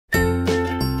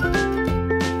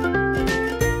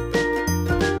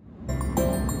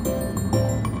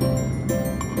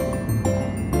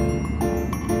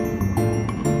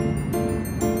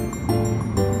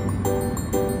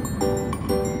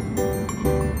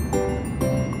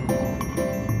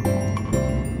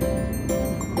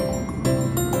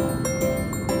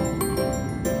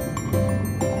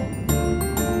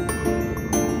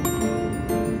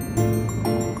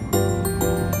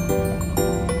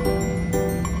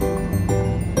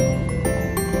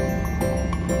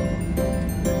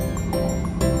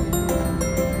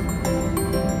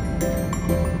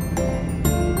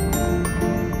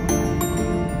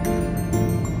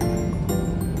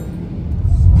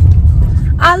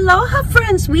Aloha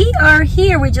friends, we are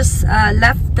here. We just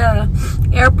left the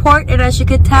airport, and as you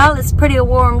can tell, it's pretty a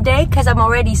warm day because I'm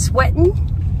already sweating,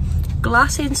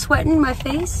 glossy and sweating my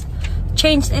face.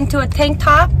 Changed into a tank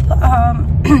top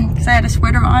because I had a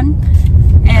sweater on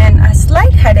and a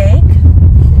slight headache.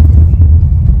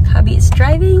 Hubby is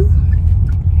driving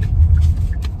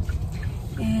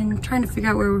and trying to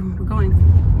figure out where we're going.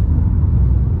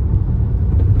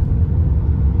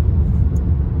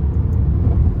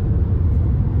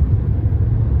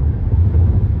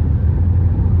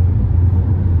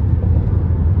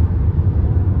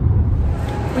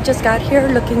 We just got here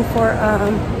looking for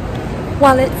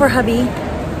wallet for hubby,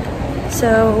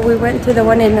 so we went to the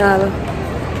one in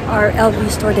our LV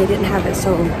store. They didn't have it,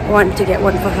 so I wanted to get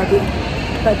one for hubby.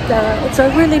 But it's a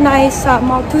really nice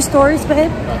mall. 2 stories,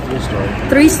 babe? 3 stories.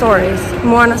 3 stories.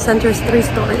 Moana Center is 3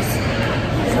 stories.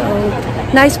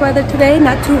 So nice weather today,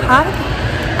 not too hot,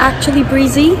 actually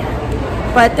breezy,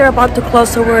 but they're about to close,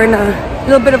 so we're in a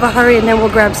little bit of a hurry, and then we'll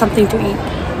grab something to eat.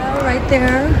 Right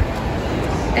there.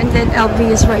 And then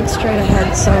LV is right straight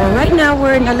ahead. So right now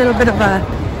we're in a little bit of a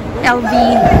LV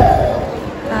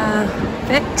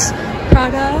fix.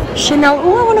 Prada, Chanel.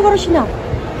 Oh, I want to go to Chanel.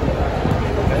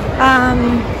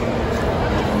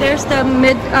 There's the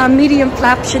medium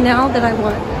flap Chanel that I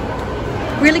want.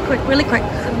 Really quick, really quick.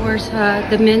 So where's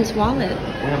the men's wallet?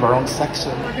 We have our own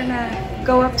section. We're gonna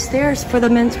go upstairs for the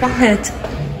men's wallet,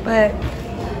 but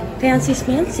fancy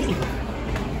smancy.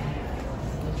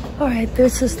 All right,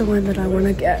 this is the one that I want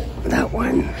to get. That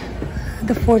one,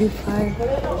 the 45.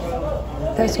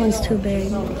 This one's too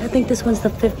big. I think this one's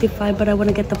the 55, but I want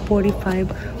to get the 45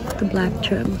 with the black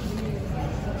trim.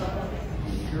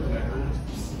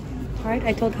 All right,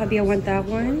 I told hubby I want that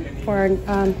one for our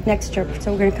next trip.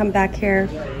 So we're gonna come back here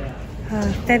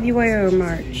February or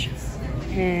March.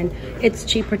 And it's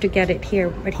cheaper to get it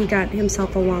here, but he got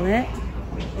himself a wallet.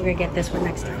 We're gonna get this one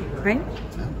next time, right?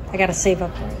 I gotta save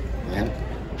up for it. Yeah.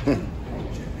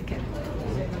 Okay.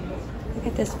 Look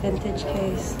at this vintage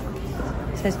case.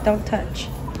 It says don't touch.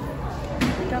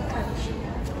 Don't touch.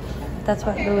 That's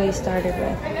what Louis started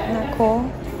with. Isn't that cool?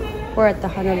 We're at the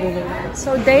Honolulu.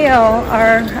 So Dale,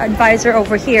 our advisor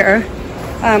over here,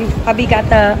 hubby got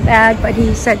the bag, but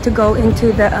he said to go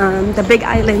into the Big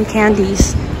Island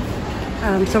candies.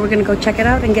 So we're gonna go check it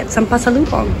out and get some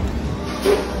pasalubong.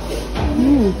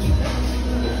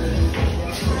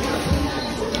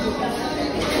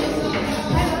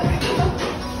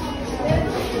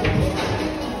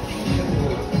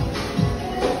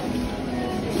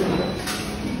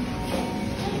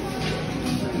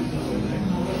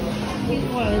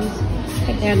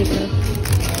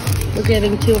 We're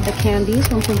getting 2 of the candies,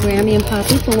 one for Grammy and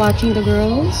Poppy for watching the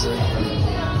girls,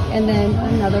 and then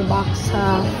another box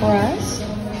for us.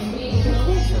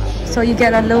 So you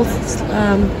get a little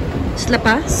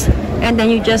slippers, and then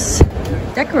you just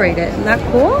decorate it. Isn't that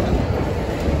cool?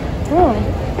 Oh,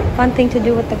 fun thing to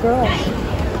do with the girls.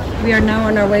 We are now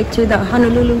on our way to the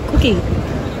Honolulu Cookie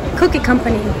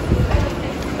Company.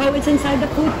 Oh, it's inside the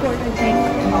food court, I think.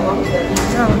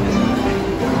 Oh.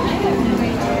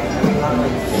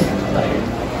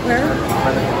 Where?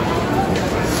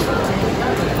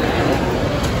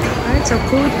 Alright, so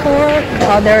food court.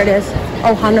 Oh, there it is.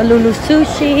 Oh, Honolulu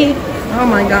sushi. Oh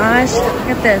my gosh.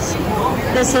 Look at this.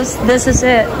 This is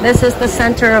it. This is the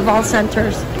center of all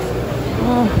centers.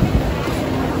 Oh.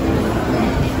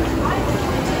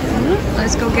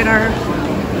 Let's go get our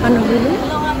Honolulu.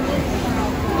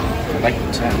 I like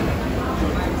the 10.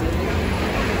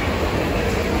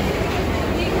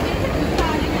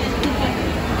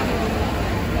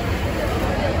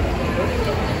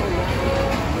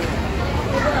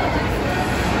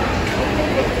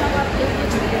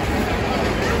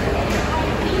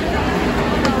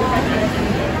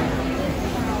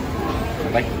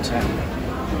 Like the 10.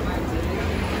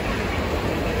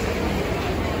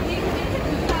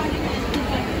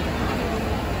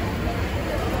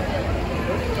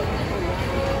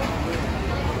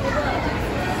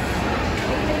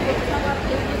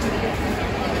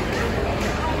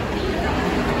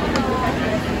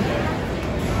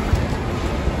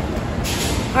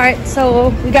 All right, so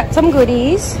we got some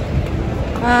goodies.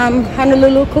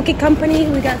 Honolulu Cookie Company.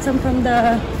 We got some from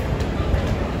the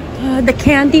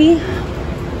candy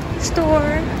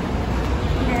store,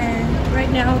 and right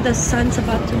now the sun's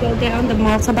about to go down. The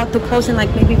mall's about to close in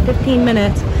like maybe 15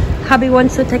 minutes. Hubby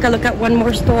wants to take a look at one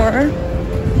more store,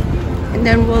 and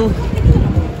then we'll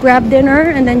grab dinner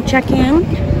and then check in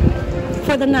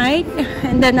for the night,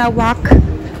 and then I'll walk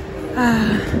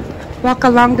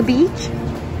along the beach.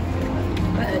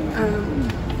 But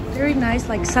very nice,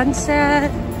 like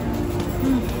sunset.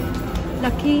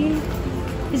 Lucky.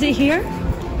 Is it here?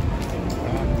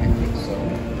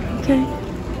 Okay.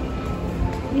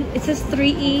 It says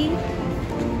 3E.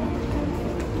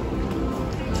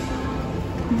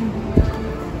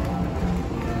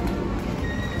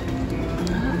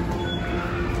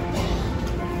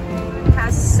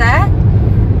 Has set,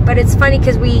 but it's funny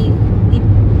because we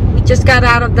just got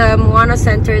out of the Moana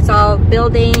Center. It's all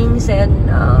buildings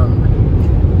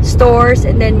and stores,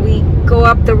 and then we go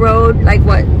up the road like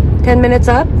what, 10 minutes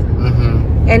up,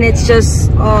 and it's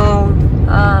just all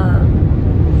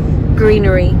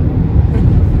greenery.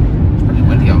 Pretty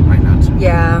windy out right now too.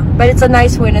 Yeah, but it's a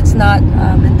nice wind. It's not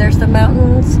and there's the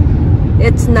mountains.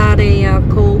 It's not a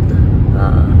cold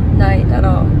night at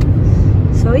all.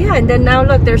 So yeah, and then now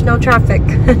look, there's no traffic.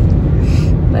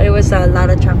 But it was a lot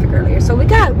of traffic earlier. So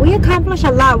we accomplished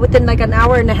a lot within like an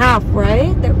hour and a half,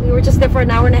 right? That we were just there for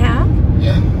an hour and a half.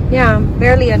 Yeah,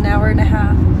 barely an hour and a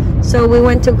half. So we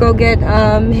went to go get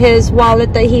his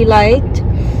wallet that he liked,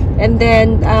 and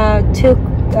then took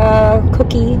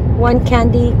one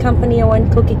candy company and one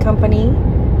cookie company,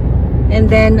 and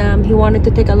then he wanted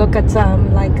to take a look at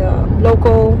some like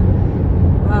local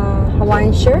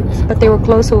Hawaiian shirts, but they were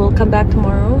closed, so we'll come back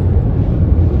tomorrow.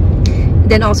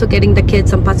 Then also getting the kids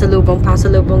some pasalubong.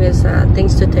 Pasalubong is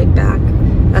things to take back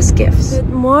as gifts. Good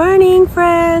morning,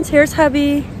 friends. Here's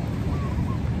hubby.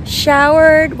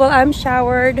 Showered. Well, I'm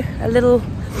showered. A little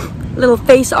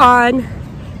face on,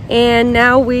 and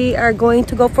now we are going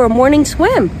to go for a morning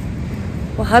swim.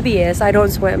 Well, hubby is. I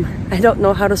don't swim. I don't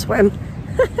know how to swim.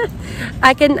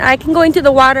 I can go into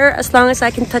the water as long as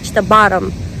I can touch the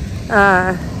bottom.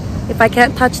 If I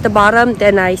can't touch the bottom,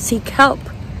 then I seek help.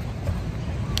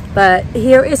 But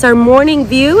here is our morning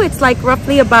view. It's like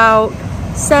roughly about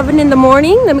 7 in the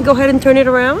morning. Let me go ahead and turn it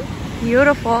around.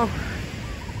 Beautiful.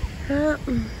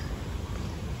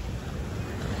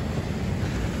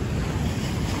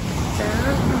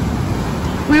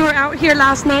 We were out here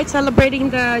last night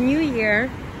celebrating the New Year,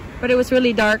 but it was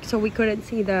really dark, so we couldn't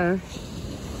see the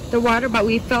water, but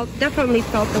we definitely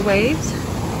felt the waves.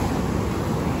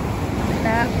 Look at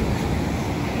that.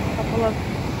 A couple of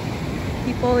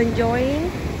people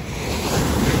enjoying.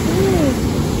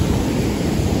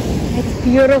 It's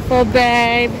beautiful,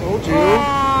 babe. Told you.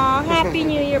 Aww, Happy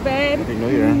New Year, babe. Happy New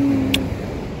Year.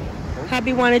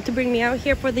 Hubby wanted to bring me out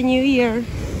here for the New Year.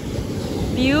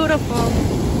 Beautiful.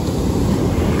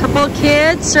 Couple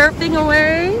kids surfing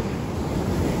away.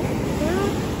 Yeah.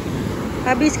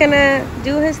 Hubby's gonna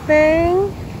do his thing.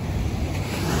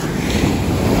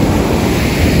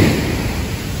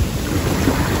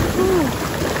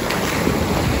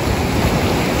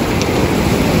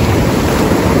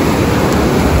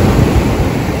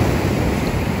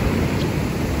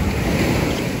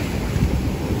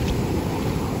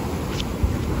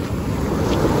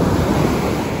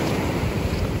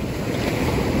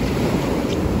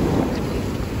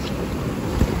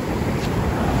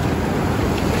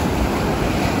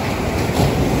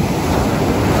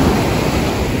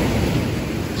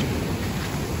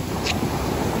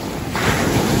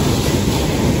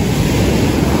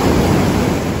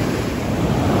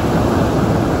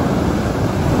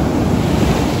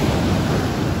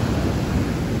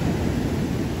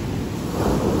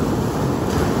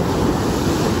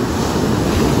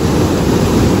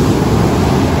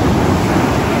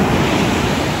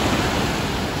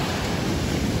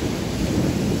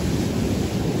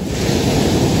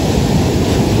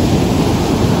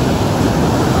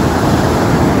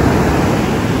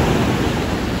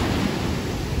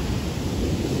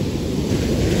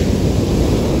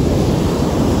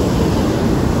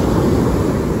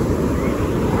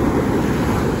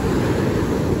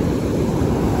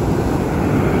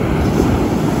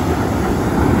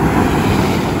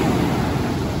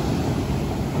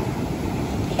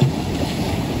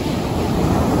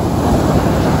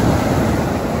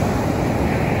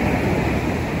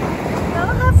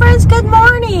 Good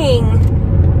morning.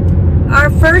 Our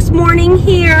first morning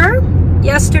here.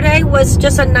 Yesterday was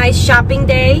just a nice shopping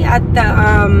day at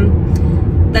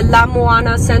the La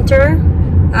Moana Center,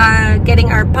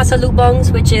 getting our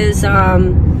pasalubongs, which is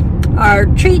our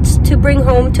treats to bring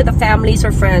home to the families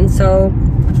or friends. So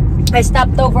I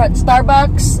stopped over at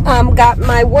Starbucks, got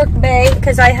my work bag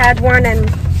because I had one and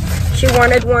she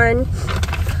wanted one,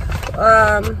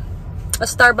 a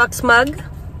Starbucks mug.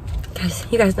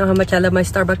 You guys know how much I love my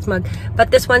Starbucks mug.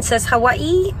 But this one says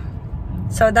Hawaii.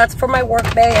 So that's for my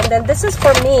work bay. And then this is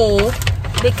for me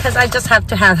because I just have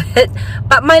to have it.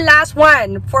 But my last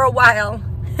one for a while.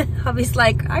 Hubby's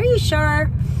like, are you sure?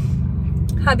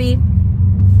 Hubby,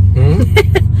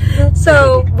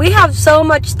 So we have so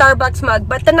much Starbucks mug,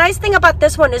 but the nice thing about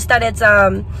this one is that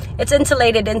it's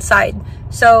insulated inside,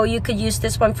 so you could use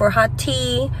this one for hot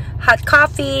tea, hot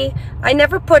coffee. I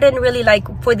never put in really, like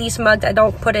for these mugs, I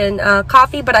don't put in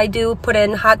coffee, but I do put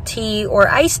in hot tea or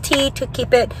iced tea to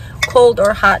keep it cold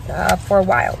or hot for a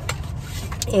while.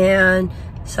 And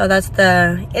so that's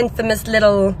the infamous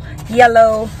little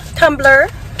yellow tumbler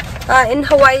in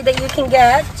Hawaii that you can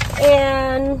get.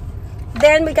 And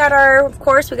then we got our, of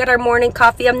course, we got our morning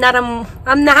coffee. I'm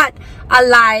not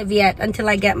alive yet until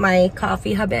I get my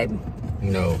coffee, huh, babe?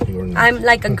 No, you're not. I'm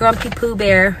like a grumpy Pooh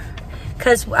Bear,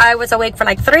 because I was awake for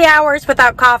like 3 hours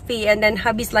without coffee, and then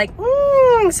hubby's like,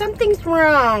 something's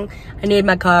wrong. I need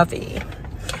my coffee.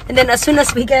 And then as soon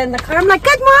as we get in the car, I'm like,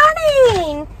 good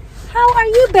morning. How are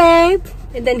you, babe?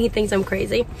 And then he thinks I'm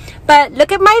crazy. But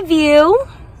look at my view.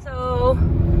 So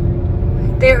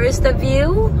there is the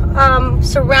view,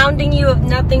 surrounding you of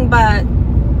nothing but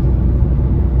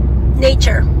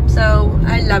nature. So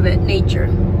I love it, nature.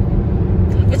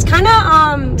 It's kind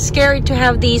of scary to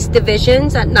have these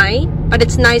divisions at night, but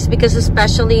it's nice because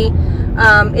especially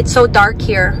it's so dark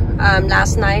here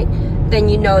last night, then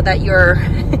you know that you're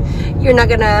not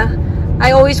gonna,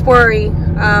 I always worry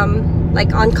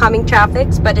like oncoming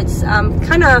traffics, but it's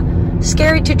kind of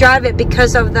scary to drive it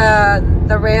because of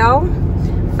the rail,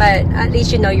 but at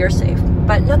least you know you're safe.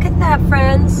 But look at that,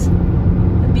 friends.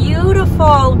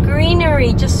 Beautiful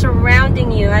greenery just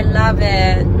surrounding you. I love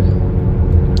it.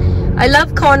 I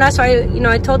love Kona, so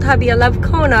I told hubby I love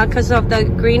Kona because of the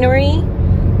greenery.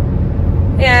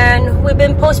 And we've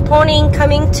been postponing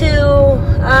coming to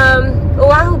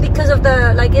Oahu because of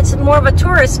the, like, it's more of a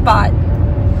tourist spot.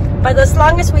 But as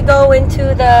long as we go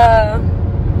into the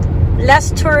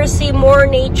less touristy, more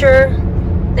nature,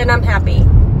 then I'm happy.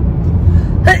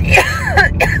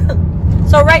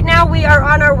 So right now we are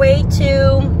on our way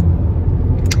to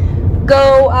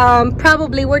go,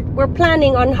 probably we're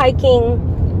planning on hiking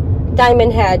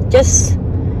Diamond Head.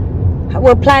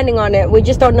 We're planning on it. We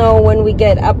just don't know when we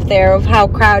get up there of how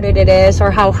crowded it is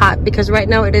or how hot, because right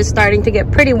now it is starting to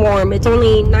get pretty warm. It's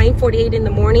only 9:48 in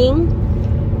the morning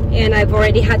and I've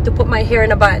already had to put my hair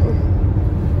in a bun.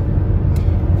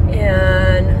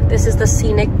 And this is the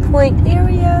scenic point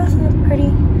area. Isn't it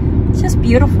pretty? It's just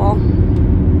beautiful.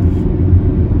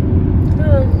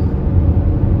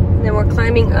 And then we're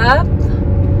climbing up.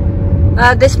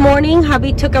 This morning,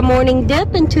 hubby took a morning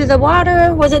dip into the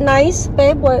water. Was it nice,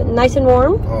 babe? What, nice and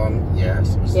warm?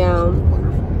 Yes. It was Yeah.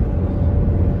 wonderful.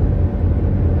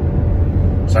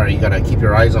 Sorry, you gotta keep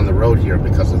your eyes on the road here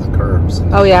because of the curves.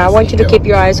 Oh yeah, I want you to keep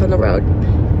your eyes on the road.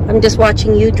 I'm just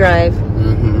watching you drive.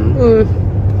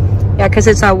 Yeah, because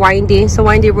it's a windy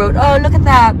road. Oh, look at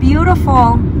that,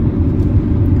 beautiful.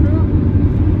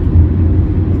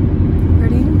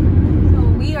 Pretty. So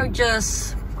we are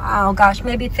just, oh gosh,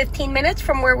 maybe 15 minutes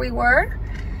from where we were.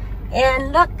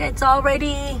 And look, it's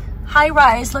already high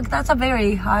rise. Look, that's a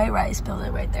very high rise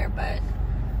building right there. But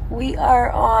we are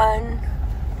on,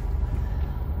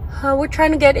 we're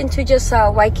trying to get into just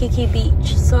Waikiki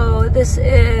Beach. So this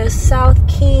is South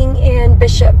King and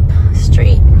Bishop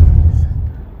Street.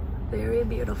 Very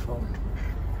beautiful.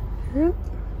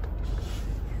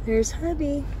 There's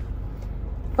hubby.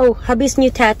 Oh, hubby's new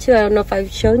tattoo. I don't know if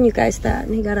I've shown you guys that.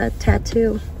 He got a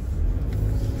tattoo.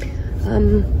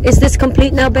 Is this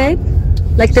complete now, babe?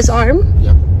 Like this arm?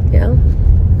 Yep. Yeah.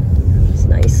 It's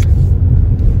nice.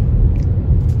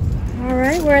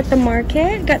 Alright, we're at the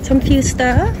market. Got some few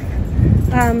stuff.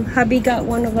 Hubby got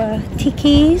one of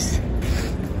tikis.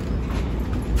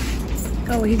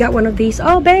 Oh, he got one of these.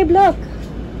 Oh, babe, look.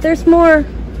 There's more.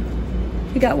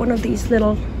 He got one of these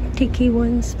little tiki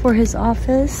ones for his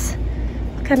office.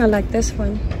 Kind of like this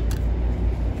one.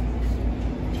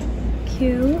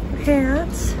 Cute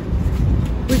hats.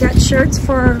 We got shirts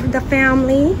for the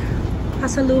family.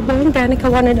 Pasalubong. Danica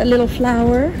wanted a little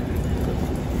flower.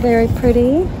 Very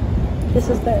pretty. This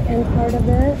is the end part of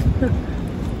it.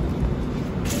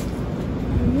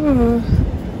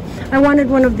 I wanted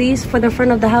one of these for the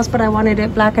front of the house, but I wanted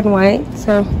it black and white.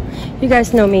 So you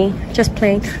guys know me, just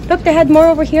plain. Look, they had more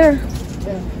over here.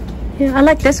 Yeah, I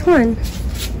like this one.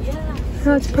 Yeah.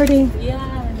 Oh, it's pretty.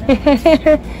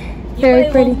 Yeah. Very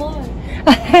pretty.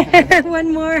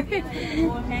 One more. One more.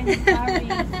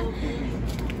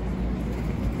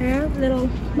 Yeah, little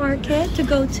market to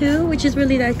go to, which is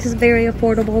really nice because very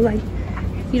affordable. Like,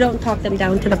 you don't talk them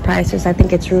down to the prices. I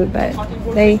think it's rude, but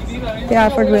they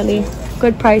offered really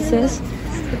good prices.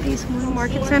 At the small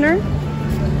market center.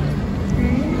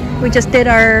 We just did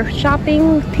our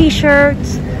shopping,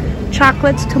 t-shirts,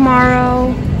 chocolates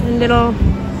tomorrow, and little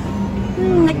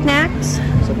Knickknacks.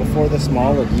 So before this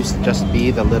mall, it used to just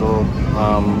be the little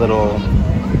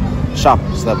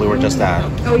shops that we were just at.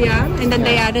 Oh yeah, and then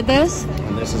they added this.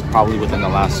 And this is probably within the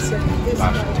last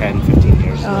 10, 15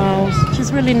 years. Oh, which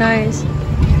is really nice.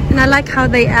 And I like how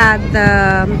they add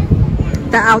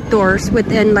the outdoors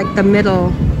within like the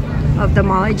middle of the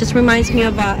mall. It just reminds me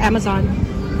of Amazon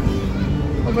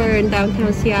over in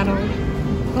downtown Seattle.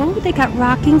 Oh, they got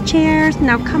rocking chairs.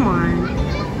 Now come on.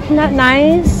 Isn't that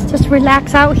nice? Just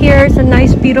relax out here. It's a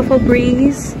nice beautiful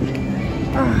breeze.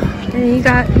 Oh, and you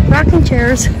got rocking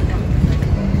chairs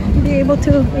to be able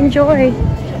to enjoy.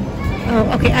 Oh,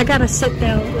 okay, I gotta sit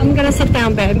down. I'm gonna sit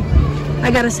down, babe.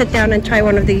 I gotta sit down and try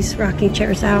one of these rocking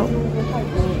chairs out.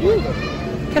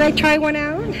 Can I try one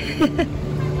out?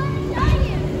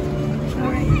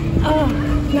 Alright. Oh,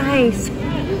 nice.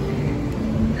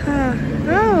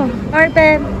 Oh, alright,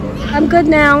 babe. I'm good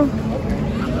now.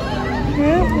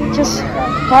 Yeah, just,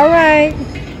 alright.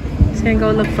 Just gonna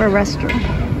go look for a restroom.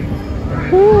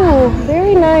 Ooh,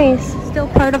 very nice. Still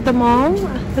part of the mall.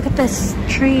 Look at this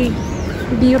tree.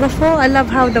 Beautiful. I love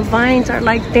how the vines are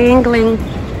like dangling.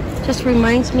 Just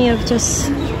reminds me of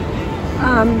just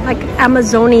like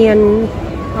Amazonian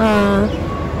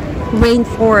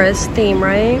rainforest theme,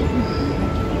 right?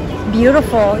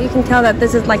 Beautiful. You can tell that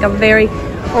this is like a very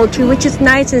old tree, which is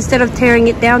nice. Instead of tearing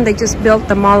it down, they just built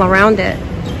the mall around it.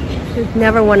 You'd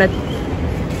never want to,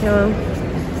 you know,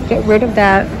 get rid of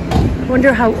that. I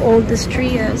wonder how old this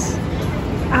tree is.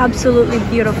 Absolutely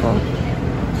beautiful.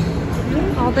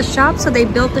 All the shops, so they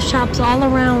built the shops all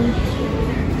around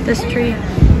this tree.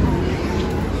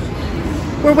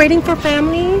 We're waiting for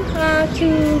family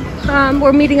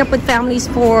we're meeting up with families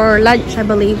for lunch, I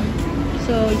believe.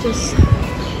 So just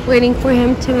waiting for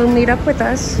him to meet up with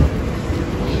us.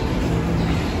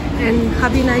 And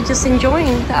hubby and I just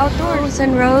enjoying the outdoors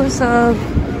and rows of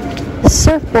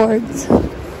surfboards.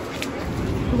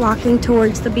 Walking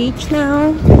towards the beach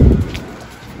now.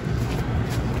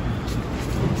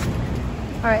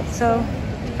 Alright, so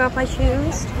took off my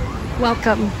shoes.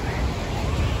 Welcome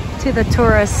to the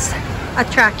tourist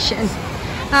attraction.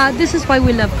 This is why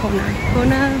we love Kona.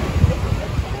 Kona,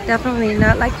 definitely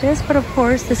not like this, but of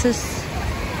course this is,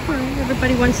 well,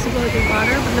 everybody wants to go to the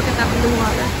water, but look at that blue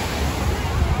water.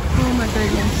 Oh my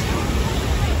goodness.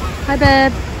 Hi,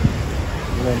 babe.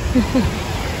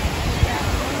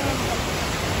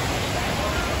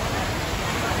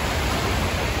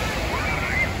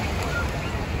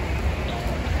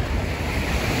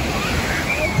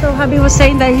 So hubby was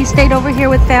saying that he stayed over here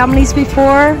with families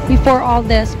before all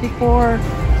this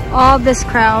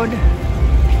crowd.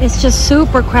 It's just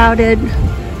super crowded.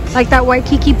 Like that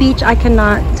Waikiki beach, I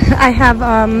cannot. I have,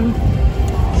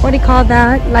 what do you call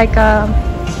that? Like,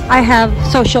 I have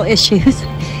social issues.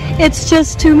 It's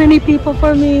just too many people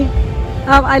for me.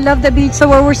 I love the beach. So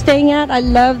where we're staying at, I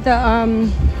love the,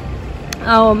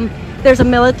 there's a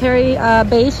military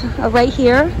base right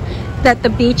here. That the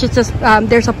beach is just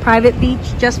there's a private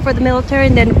beach just for the military,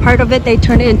 and then part of it they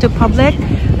turn it into public,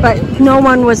 but no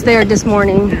one was there this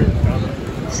morning,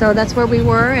 so that's where we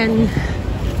were. And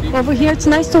over here it's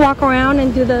nice to walk around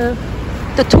and do the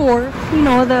tour, you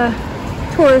know, the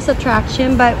tourist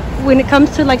attraction. But when it comes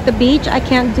to like the beach, I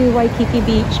can't do Waikiki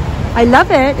Beach. I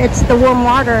love it, it's the warm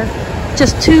water,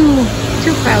 just too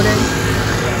crowded.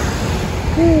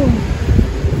 Ooh.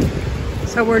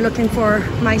 So we're looking for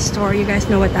my store. You guys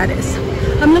know what that is.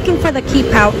 I'm looking for the key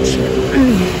pouch.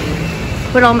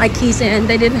 Put all my keys in.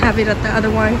 They didn't have it at the other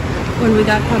one when we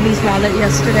got hubby's wallet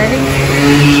yesterday.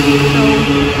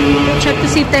 So check to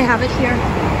see if they have it here.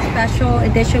 Special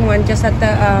edition one just at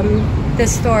the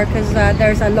this store, because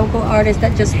there's a local artist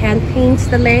that just hand paints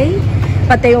the lei,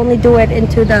 but they only do it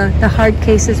into the hard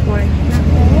cases one.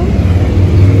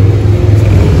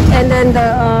 And then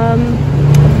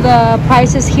the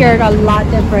prices here are a lot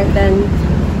different than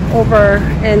over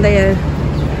in the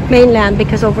mainland,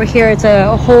 because over here it's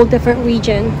a whole different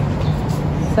region.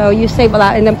 So you save a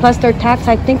lot, and then plus their tax,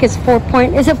 I think is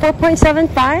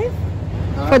 4.75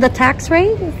 for the tax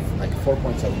rate? Like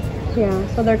 4.75. Yeah,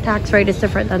 so their tax rate is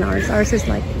different than ours. Ours is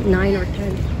like 9 or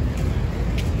 10.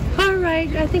 All right,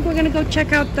 I think we're gonna go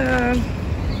check out the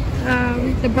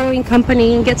brewing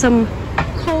company and get some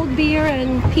cold beer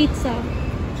and pizza.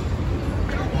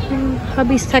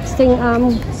 Hubby's texting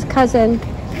his cousin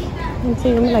and see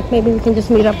him, like maybe we can just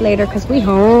meet up later because we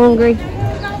hungry.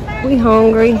 We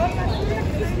hungry.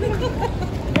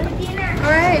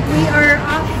 Alright, we are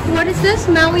off. What is this?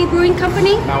 Maui Brewing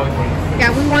Company? Maui Brewing.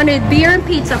 Yeah, we wanted beer and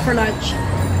pizza for lunch.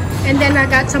 And then I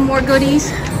got some more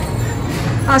goodies.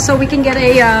 So we can get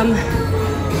a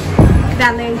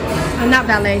valet. Not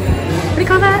valet. What do you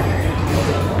call that?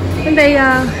 And they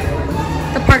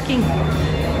the parking.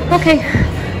 Okay,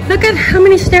 look at how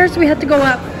many stairs we had to go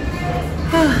up.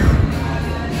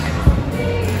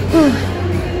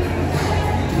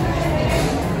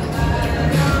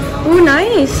 Oh,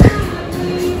 nice.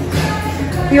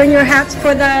 You and your hats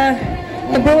for the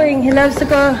brewing. He loves to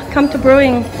come to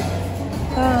brewing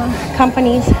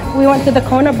companies. We went to the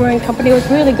Kona Brewing Company. It was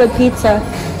really good pizza.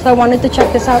 So I wanted to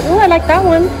check this out. Oh, I like that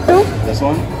one. Oh. This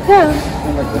one? Yeah.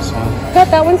 I like this one. Yeah,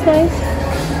 that one's nice.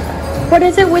 What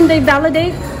is it when they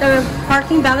validate? The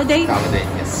parking validate? Validate,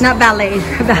 yes. Not valet,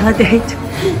 validate.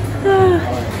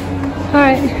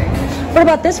 Alright. What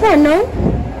about this one, no?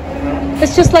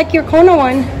 It's just like your Kona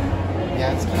one.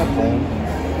 Yeah, it's kind of plain.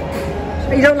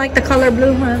 You don't like the color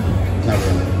blue, huh? Not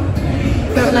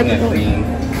really. Don't like the blue. Green.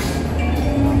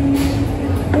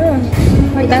 Yeah.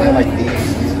 Like that I one. like these.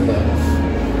 This is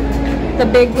The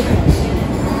big.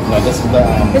 no, this is the.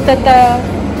 Is that the?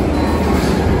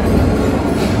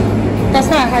 That's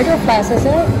not hydro flask, is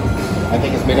it? I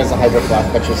think it's made as a hydro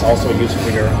flask, but it's also used for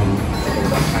your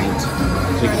pint.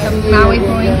 So The Maui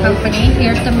Brewing Company.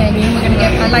 Here's the menu. We're gonna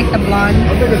get. I like the blonde.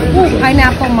 Ooh,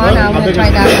 pineapple mana. I'm gonna try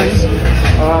that one.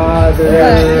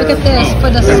 Look at this for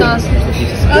the sauce.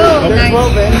 Oh, nice.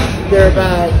 They're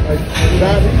about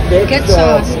that thick. Get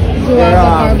sauce.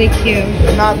 Guava barbecue.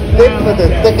 Not thick, but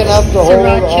they're thick enough to hold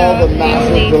all Sriracha, the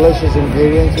massive aioli. delicious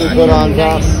ingredients we put on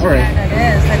top. Nice. Alright. That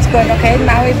is. That's good. Okay,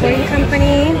 Maui Brewing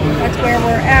Company. That's where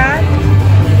we're at.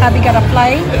 We got a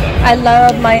flight. I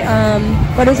love my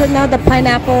what is it now? The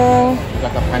pineapple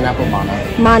Got the pineapple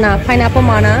pineapple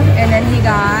mana, and then he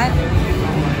got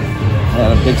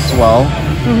a big swell,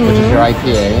 which is your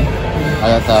IPA.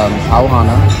 I got the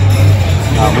Auhana,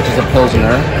 which is a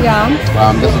pilsner. yeah.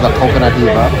 This is the coconut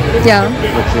diva, Yeah.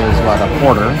 which is what, a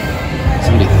porter. It's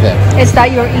gonna be thick. Is that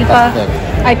your IPA? That's thick.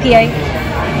 IPA?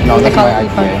 No, They this is call my it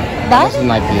IPA. That? This is an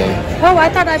IPA. Oh, I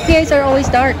thought IPAs are always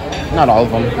dark. Not all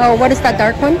of them. Oh, what is that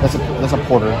dark one? That's a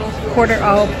porter. Porter.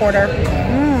 Oh, porter.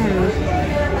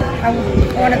 I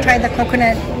want to try the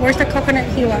coconut. Where's the coconut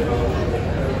hiwa?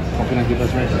 Coconut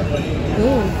diva's right here.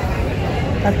 Ooh.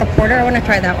 That's the porter. I want to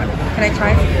try that one. Can I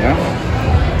try? Yeah.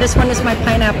 This one is my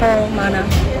pineapple mana.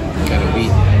 Got a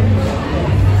wheat.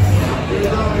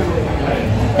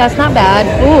 That's not bad.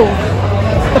 Ooh.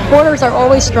 The porters are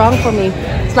always strong for me.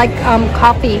 It's like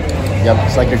coffee. Yep,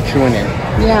 it's like you're chewing it.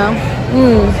 Yeah.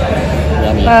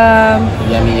 Yummy.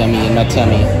 Yummy, yummy, in my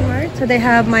tummy. Alright, so they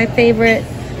have my favorite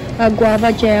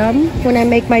guava jam when I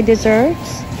make my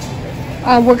desserts.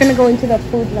 We're gonna go into the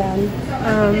food land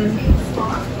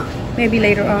maybe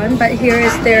later on, but here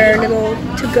is their little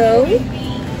to-go.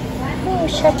 Oh,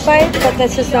 chef bite, but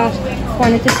this is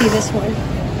wanted to see this one.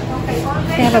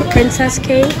 They have a princess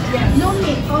cake,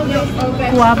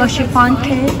 guava chiffon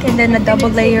cake, and then a double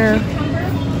layer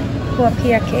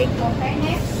guapia cake.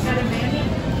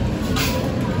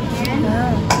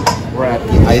 We're at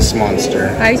the Ice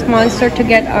Monster. Ice Monster to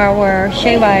get our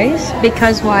shave ice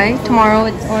because why? Tomorrow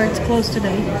it's closed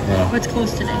today. Yeah. What's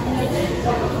closed today?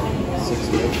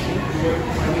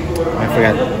 I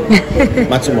forgot.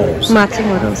 Matsumoto's.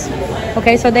 Matsumoto's.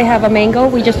 Okay, so they have a mango.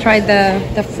 We just tried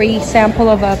the free sample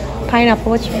of a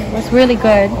pineapple, which was really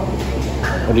good.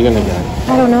 What are you gonna get?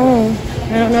 I don't know.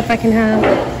 I don't know if I can have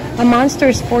a Monster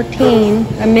is 14.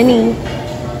 A mini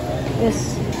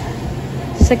is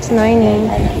 $6.90.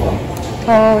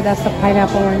 Oh, that's the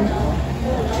pineapple one.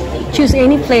 Choose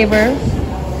any flavor.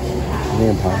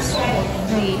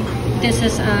 This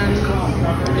is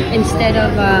instead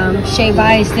of shave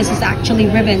ice, this is actually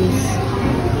ribbons.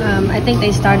 I think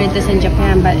they started this in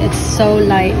Japan, but it's so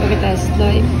light. Look at this,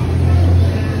 light.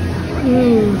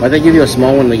 Why'd they give you a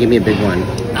small one? They give me a big one.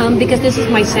 Because this is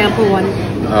my sample one.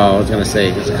 Oh, I was gonna say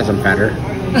it's because I'm fatter.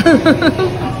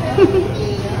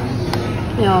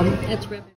 Yeah, it's ribbon.